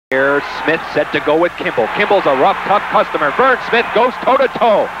Here's Smith set to go with Kimble. Kimble's a rough, tough customer. Vern Smith goes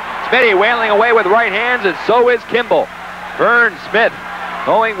toe-to-toe. Smitty wailing away with right hands, and so is Kimble. Vern Smith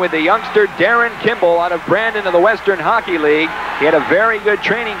going with the youngster Darin Kimble out of Brandon of the Western Hockey League. He had a very good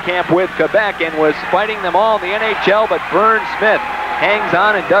training camp with Quebec and was fighting them all in the NHL, but Vern Smith hangs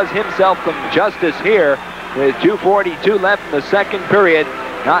on and does himself some justice here with 2:42 left in the second period,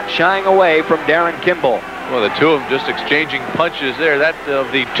 not shying away from Darin Kimble. Well, the two of them just exchanging punches there. That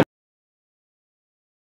of the